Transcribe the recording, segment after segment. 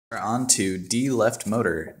We're on to D left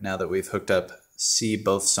motor now that we've hooked up C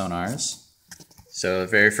both sonars. So the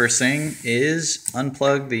very first thing is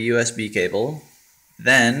unplug the USB cable.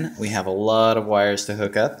 Then we have a lot of wires to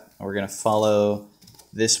hook up. We're going to follow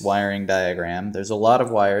this wiring diagram. There's a lot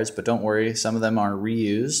of wires, but don't worry, some of them are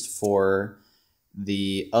reused for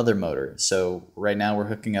the other motor. So right now we're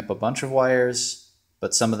hooking up a bunch of wires,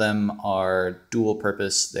 but some of them are dual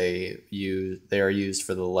purpose. They are used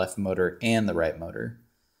for the left motor and the right motor.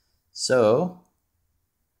 So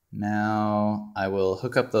now I will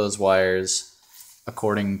hook up those wires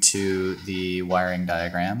according to the wiring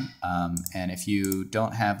diagram. And if you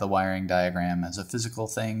don't have the wiring diagram as a physical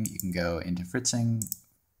thing, you can go into Fritzing,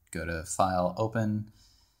 go to File, Open,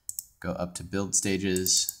 go up to Build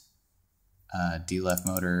Stages, D left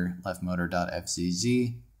motor.fzz,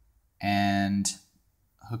 and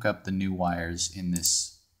hook up the new wires in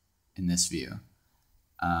this view.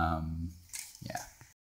 Yeah.